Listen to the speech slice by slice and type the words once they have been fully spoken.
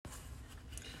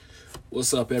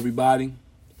What's up, everybody?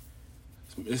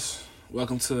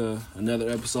 Welcome to another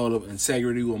episode of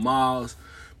Integrity with Miles.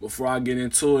 Before I get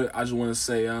into it, I just want to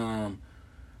say, I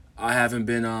haven't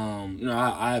been,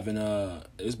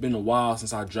 it's been a while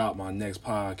since I dropped my next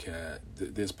podcast,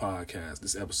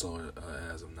 this episode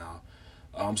as of now.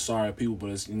 I'm sorry, people, but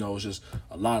it's just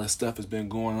a lot of stuff has been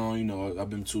going on. I've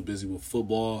been too busy with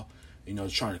football,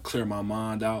 trying to clear my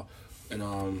mind out, that's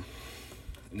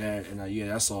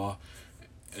all.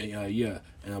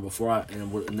 And before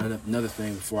another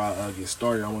thing before I get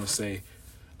started, I want to say,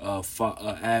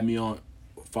 add me on,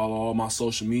 follow all my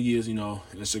social medias,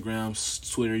 Instagram,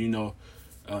 Twitter,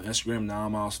 Instagram now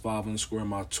Miles5_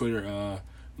 my Twitter,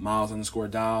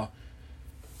 Miles_Dial,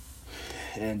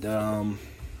 and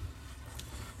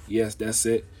yes, that's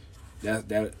it.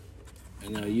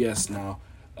 Yes. Now,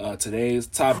 today's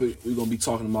topic, we're gonna be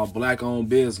talking about Black-owned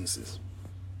businesses.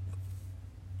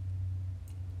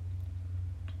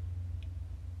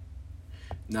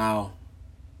 Now,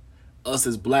 us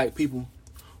as Black people,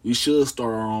 we should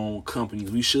start our own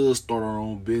companies. We should start our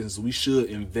own business. We should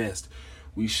invest.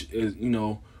 We should,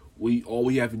 all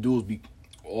we have to do is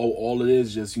all it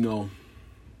is just,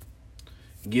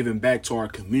 giving back to our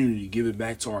community, giving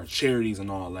back to our charities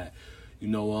and all that.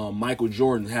 Michael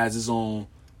Jordan has his own.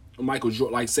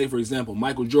 Say for example,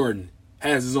 Michael Jordan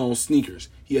has his own sneakers.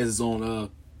 He has his own.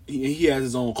 He has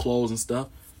his own clothes and stuff.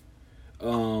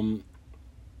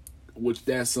 Which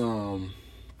that's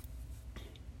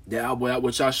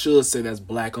which I should say that's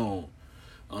Black owned.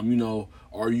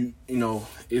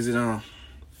 Is it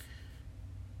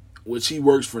which he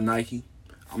works for Nike.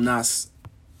 I'm not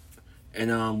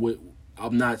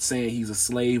saying he's a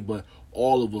slave, but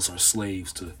all of us are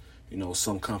slaves to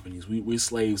some companies. We're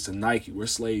slaves to Nike. We're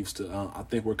slaves to I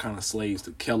think we're kind of slaves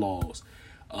to Kellogg's.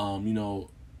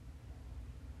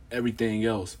 Everything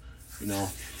else, and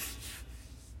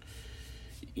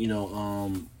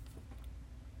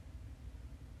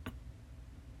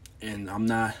I'm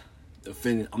not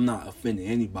offending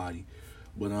anybody,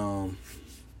 but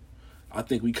I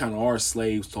think we kind of are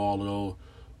slaves to all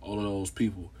of those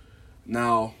people.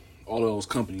 Now, all of those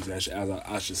companies, as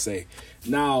I should say.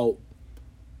 Now,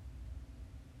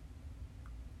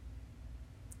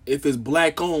 if it's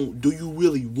Black owned, do you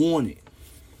really want it?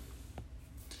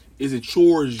 Is it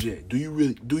yours yet? Do you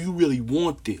really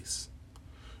want this?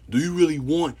 Do you really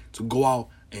want to go out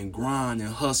and grind and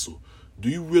hustle? Do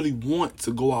you really want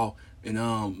to go out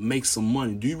and make some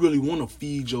money? Do you really want to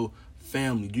feed your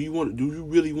family? Do you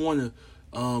really want to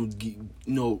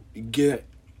get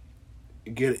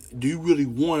do you really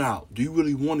want out? Do you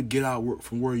really want to get out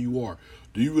from where you are?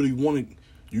 Do you really want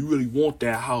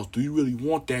that house? Do you really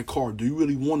want that car? Do you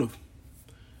really want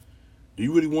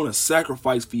to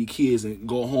sacrifice for your kids and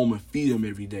go home and feed them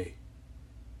every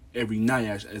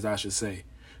night, as I should say?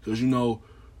 Because,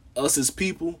 us as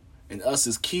people and us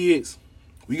as kids,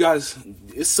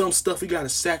 it's some stuff we got to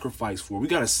sacrifice for. We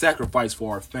got to sacrifice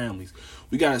for our families.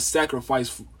 We got to sacrifice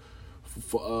for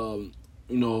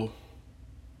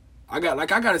I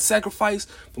got to sacrifice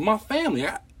for my family,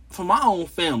 for my own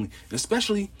family,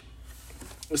 especially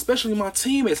my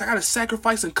teammates. I got to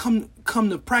sacrifice and come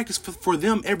to practice for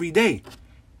them every day.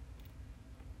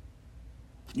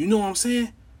 You know what I'm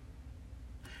saying?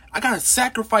 I got to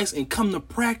sacrifice and come to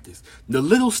practice. The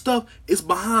little stuff is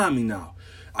behind me now.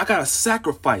 I got to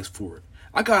sacrifice for it.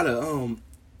 I got to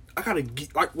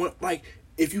get, like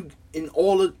if you, in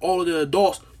all of the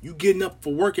adults, you getting up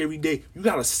for work every day, you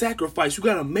got to sacrifice. You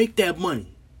got to make that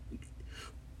money.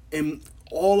 And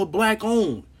all the Black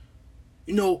owned,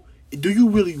 do you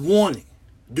really want it?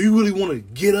 Do you really want to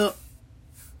get up?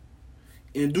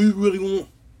 And do you really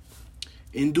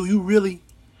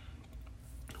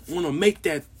want to make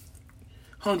that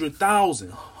 100,000,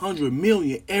 100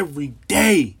 million every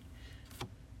day?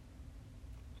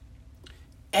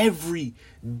 Every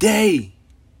day.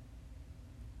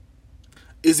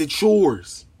 Is it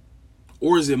yours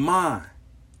or is it mine?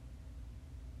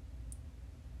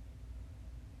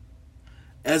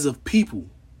 As of people,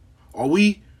 I'm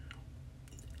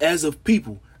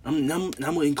going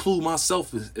to include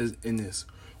myself in this.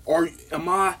 Am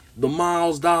I the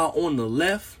Miles Dial on the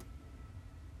left?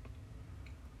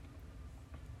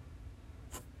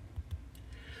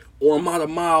 Or am I the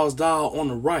Miles Dial on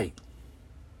the right?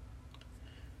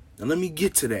 Now let me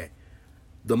get to that.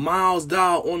 The Miles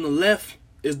Dial on the left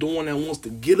is the one that wants to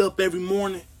get up every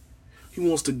morning. He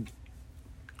wants to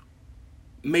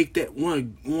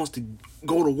wants to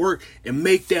go to work and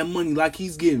make that money like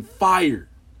he's getting fired.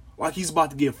 Like he's about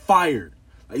to get fired.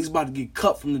 Like he's about to get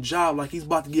cut from the job. Like he's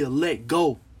about to get let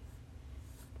go.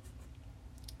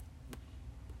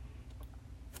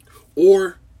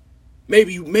 Or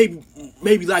Maybe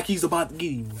like he's about to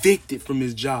get evicted from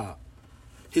his job.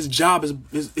 His job is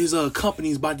his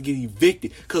company is about to get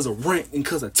evicted because of rent and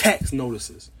because of tax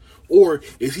notices. Or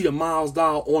is he the Miles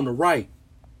Dahl on the right?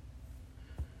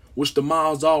 Which the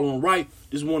Miles Dahl on the right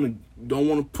don't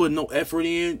want to put no effort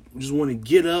in, just want to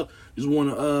get up, just want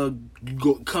to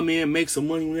come in, make some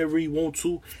money whenever he want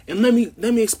to. And let me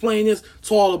explain this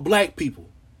to all the black people,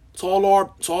 to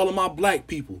all of my black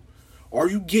people. Are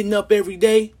you getting up every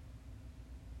day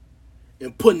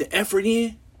and putting the effort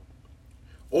in?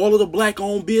 All of the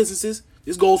black-owned businesses.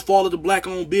 This goes for all of the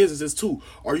black-owned businesses too.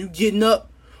 Are you getting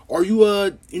up? Are you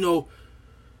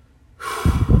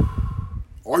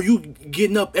are you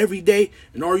getting up every day,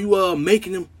 and are you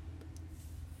making them?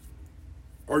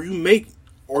 Are you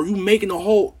making the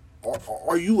whole?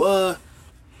 Are you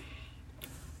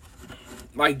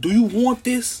like? Do you want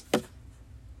this?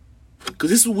 Cause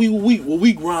this is what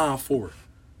we grind for.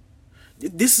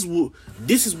 This is what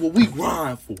we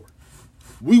grind for.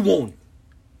 We want it.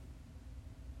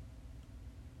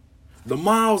 The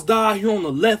Miles Dahl here on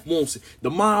the left wants it.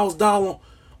 The Miles Dahl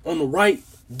on the right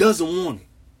doesn't want it.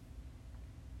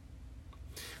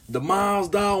 The Miles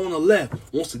Dahl on the left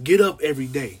wants to get up every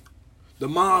day. The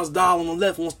Miles Dahl on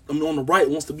the right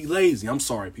wants to be lazy. I'm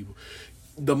sorry, people.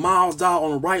 The Miles Dahl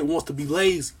on the right wants to be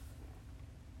lazy.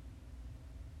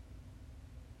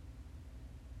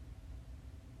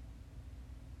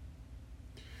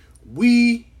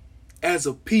 We, as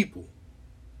a people,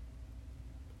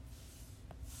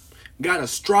 gotta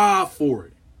strive for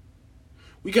it.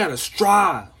 We gotta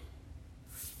strive.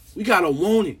 We gotta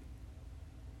want it.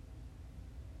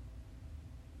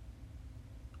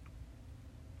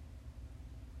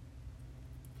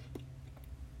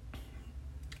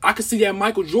 I could see that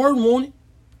Michael Jordan want it.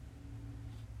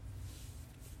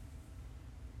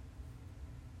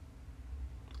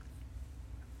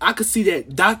 I could see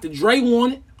that Dr. Dre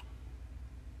want it.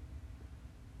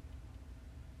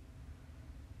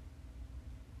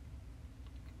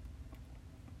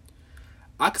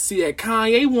 I could see that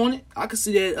Kanye want it. I could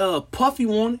see that Puffy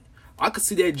want it. I could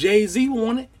see that Jay-Z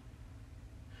want it.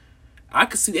 I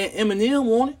could see that Eminem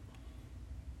want it.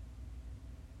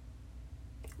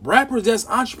 Rappers that's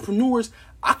entrepreneurs,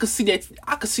 I could see that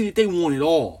they want it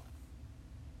all.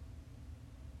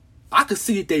 I could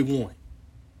see that they want it.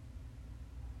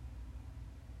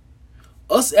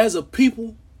 Us as a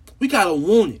people, we gotta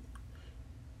want it.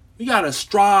 We gotta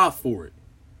strive for it.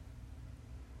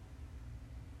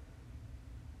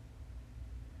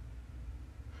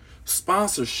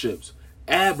 Sponsorships,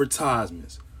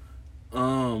 advertisements,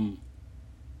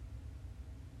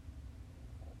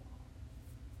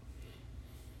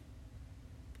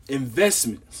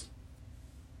 investments.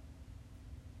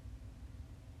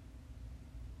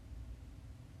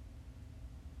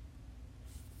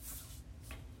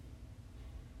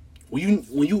 When you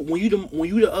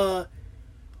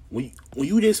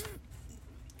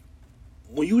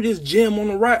this gym on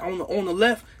the right, on the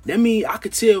left, that means I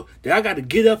could tell that I gotta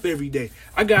get up every day.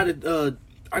 I gotta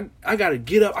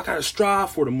get up. I gotta strive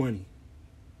for the money.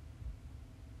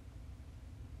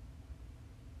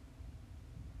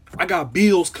 I got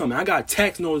bills coming. I got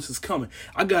tax notices coming.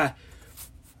 I got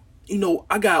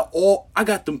all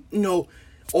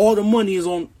the money is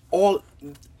on all.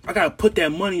 I gotta put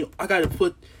that money. I gotta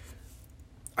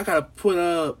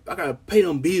pay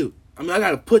them bills. I mean, I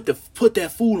gotta put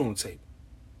that food on the table.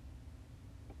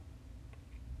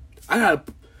 I gotta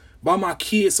buy my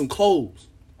kids some clothes.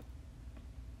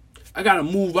 I gotta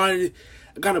move out of this.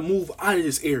 I gotta move out of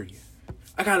this area.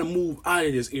 I gotta move out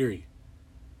of this area.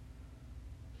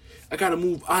 I gotta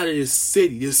move out of this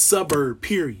city, this suburb,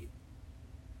 period.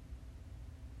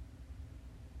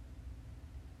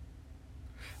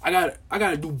 I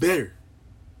gotta do better.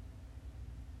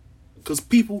 Because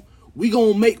people, we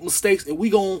gonna make mistakes and we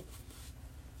gonna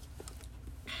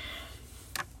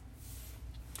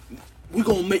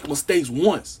make mistakes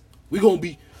once.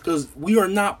 Because we are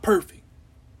not perfect.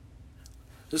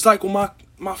 Just like when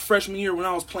my freshman year when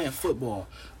I was playing football,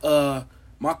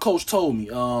 my coach told me,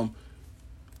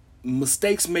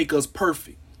 mistakes make us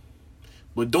perfect.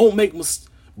 But don't make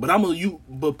but I'm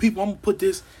gonna put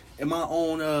this in my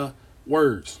own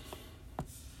words.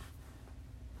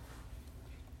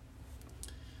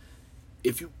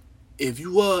 If you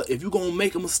gonna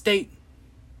make a mistake,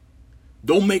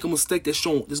 don't make a mistake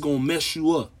that's gonna mess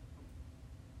you up.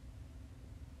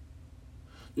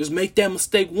 Just make that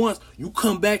mistake once. You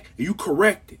come back and you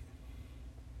correct it.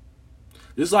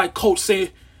 Just like Coach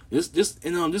said, this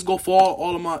go for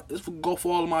all of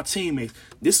my teammates.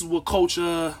 This is what Coach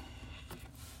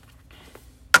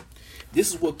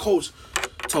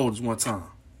told us one time.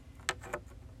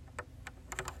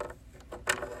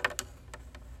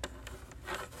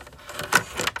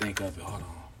 think of it. Hold on.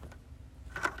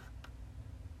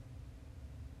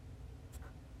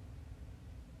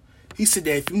 He said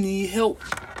that if you need help,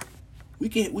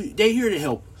 they here to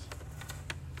help us.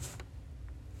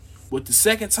 But the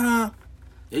second time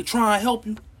they try and help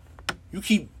you, you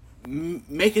keep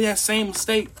making that same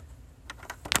mistake.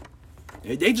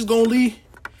 They just gonna leave.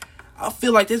 I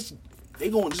feel like they just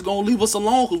gonna leave us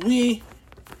alone because we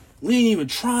ain't even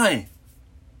trying.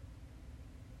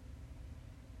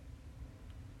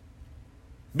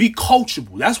 Be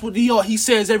coachable. That's what he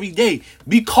says every day.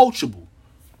 Be coachable.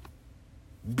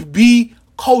 Be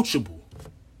coachable.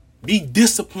 Be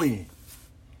disciplined.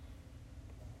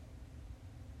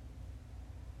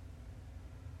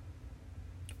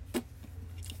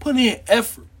 Put in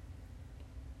effort.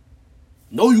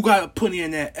 Know you gotta put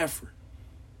in that effort.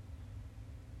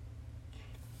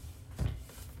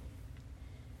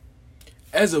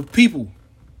 As a people,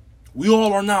 we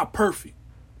all are not perfect.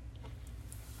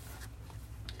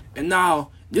 And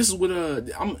now this is what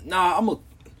this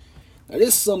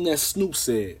is something that Snoop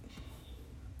said.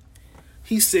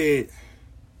 He said,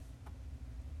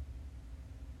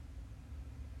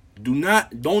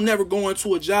 don't never go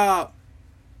into a job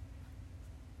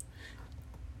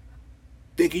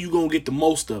thinking you're gonna get the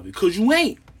most of it. Cause you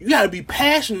ain't. You gotta be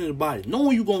passionate about it,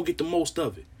 knowing you're gonna get the most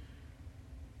of it.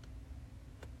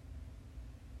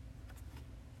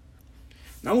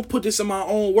 Now I'm gonna put this in my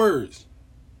own words.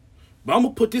 But I'm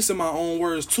gonna put this in my own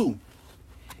words too.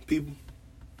 People.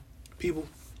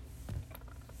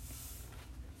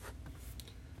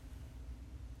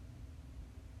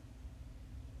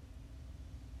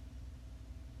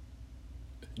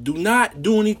 Do not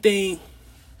do anything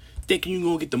thinking you're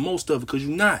gonna get the most of it, because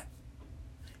you're not.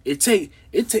 It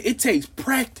takes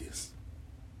practice.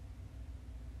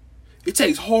 It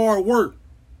takes hard work.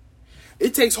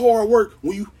 It takes hard work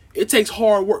it takes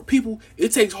hard work. People,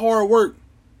 it takes hard work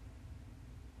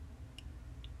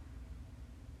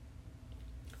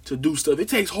to do stuff. It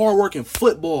takes hard work in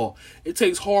football. It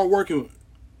takes hard work in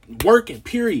working,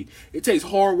 period. It takes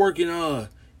hard work in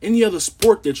any other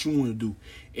sport that you want to do.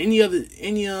 Anything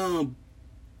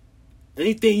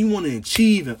you want to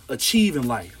achieve in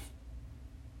life.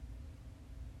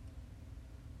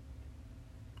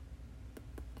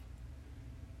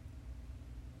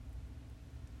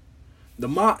 And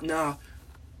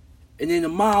then the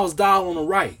miles dial on the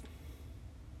right.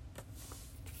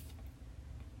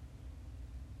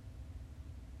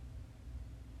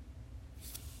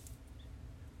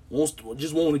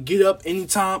 Just want to get up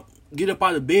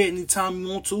out of bed anytime you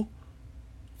want to.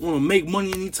 Want to make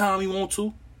money anytime you want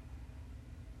to.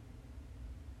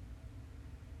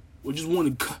 Or just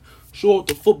want to show up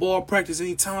to football practice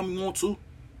anytime you want to.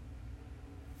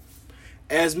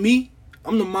 As me,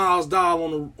 I'm the miles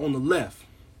dial on the left.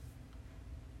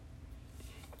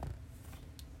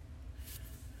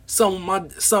 Something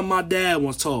my dad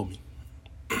once told me.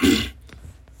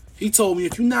 He told me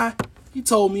he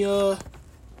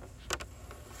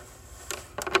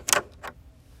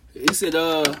said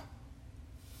if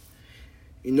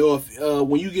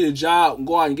when you get a job,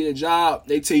 go out and get a job,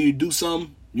 they tell you to do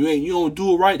something, you don't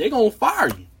do it right, they gonna fire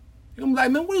you. You're gonna be like,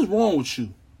 man, what is wrong with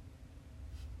you?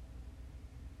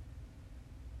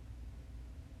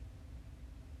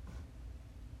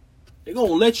 They're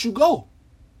gonna let you go.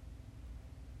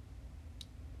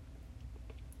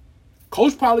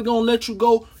 Coach probably gonna let you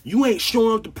go. You ain't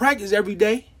showing up to practice every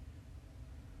day.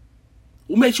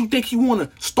 What makes you think he want to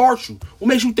start you? What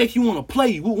makes you think he want to play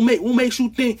you? What makes you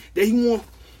think that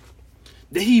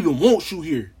he even wants you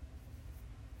here?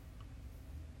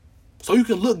 So you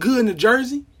can look good in the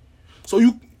jersey? So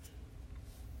you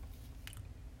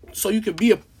can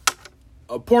be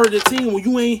a part of the team when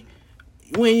you ain't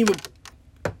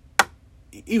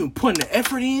even putting the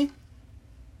effort in?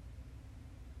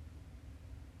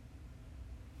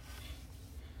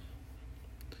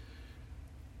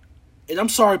 And I'm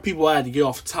sorry, people, I had to get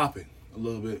off the topic a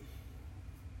little bit.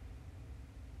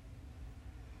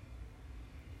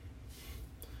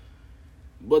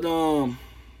 But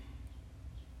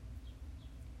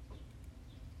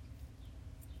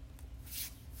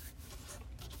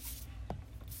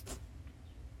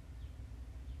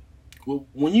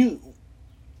when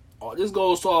this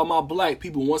goes to all my black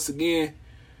people once again.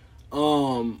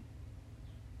 When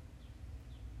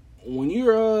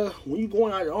you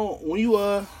going out your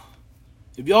own,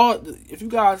 if you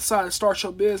guys decide to start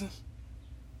your business,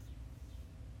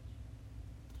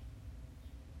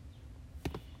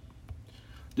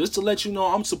 just to let you know,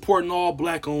 I'm supporting all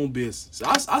black-owned businesses.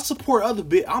 I support I'm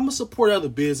gonna support other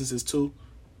businesses too,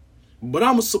 but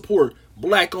I'm gonna support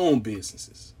black-owned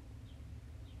businesses.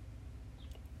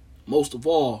 Most of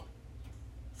all,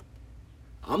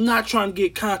 I'm not trying to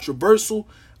get controversial.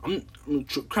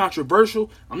 Controversial.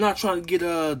 I'm not trying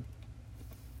to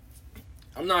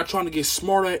get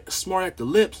smart at the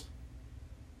lips.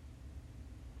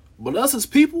 But us as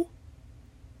people,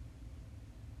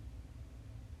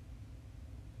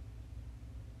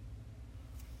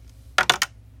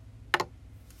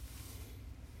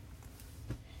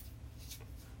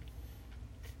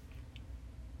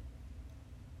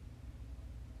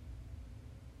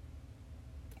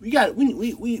 we gotta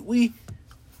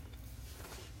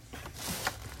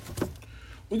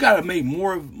make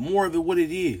more of it what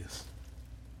it is.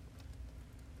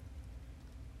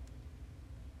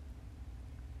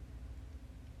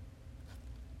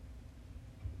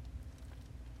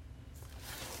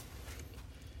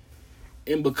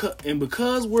 And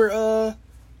because we're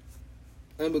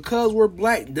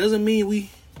black doesn't mean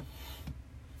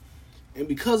and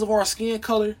because of our skin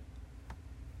color,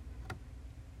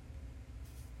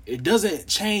 it doesn't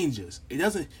change us. It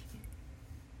doesn't.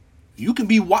 You can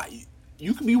be white.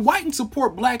 You can be white and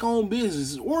support black-owned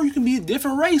businesses, or you can be a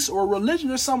different race or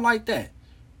religion or something like that.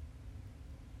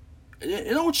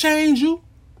 It don't change you.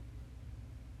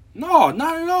 No,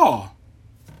 not at all.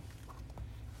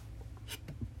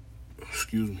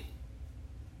 Excuse me.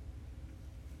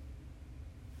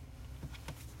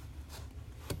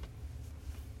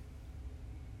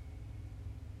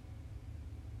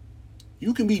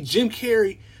 You can be Jim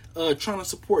Carrey trying to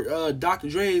support Dr.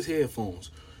 Dre's headphones.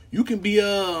 You can be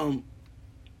Joe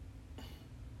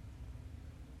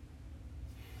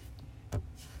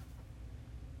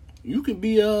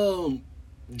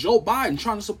Biden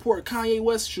trying to support Kanye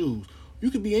West shoes. You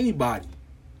could be anybody.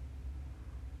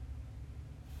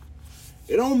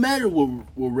 It don't matter what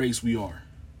race we are.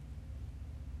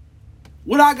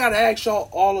 What I gotta ask y'all,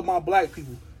 all of my black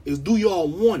people, is do y'all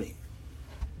want it?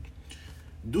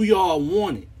 Do y'all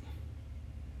want it?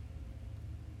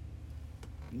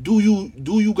 Do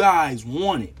you guys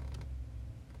want it?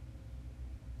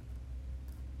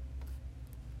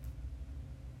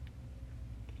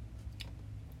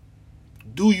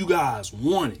 Do you guys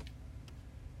want it?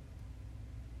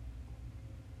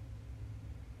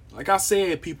 Like I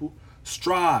said, people,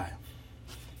 strive.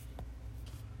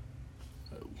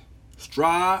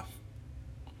 Strive.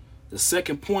 The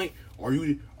second point, are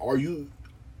you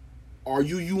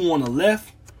on the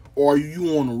left or are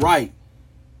you on the right?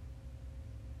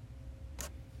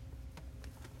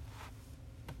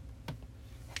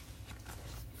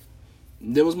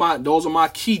 Those are my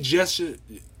key gestures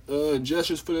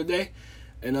for the day.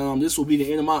 And this will be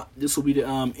the end of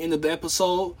end of the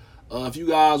episode. If you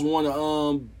guys want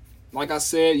to like I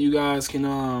said, you guys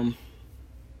can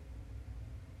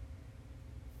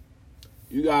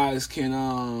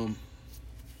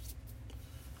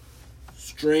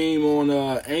stream on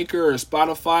Anchor or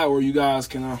Spotify, or you guys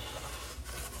can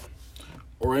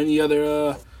or any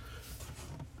other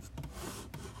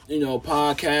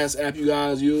podcast app you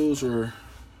guys use, or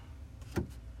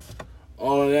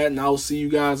all of that. And I will see you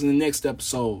guys in the next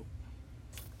episode.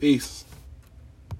 Peace.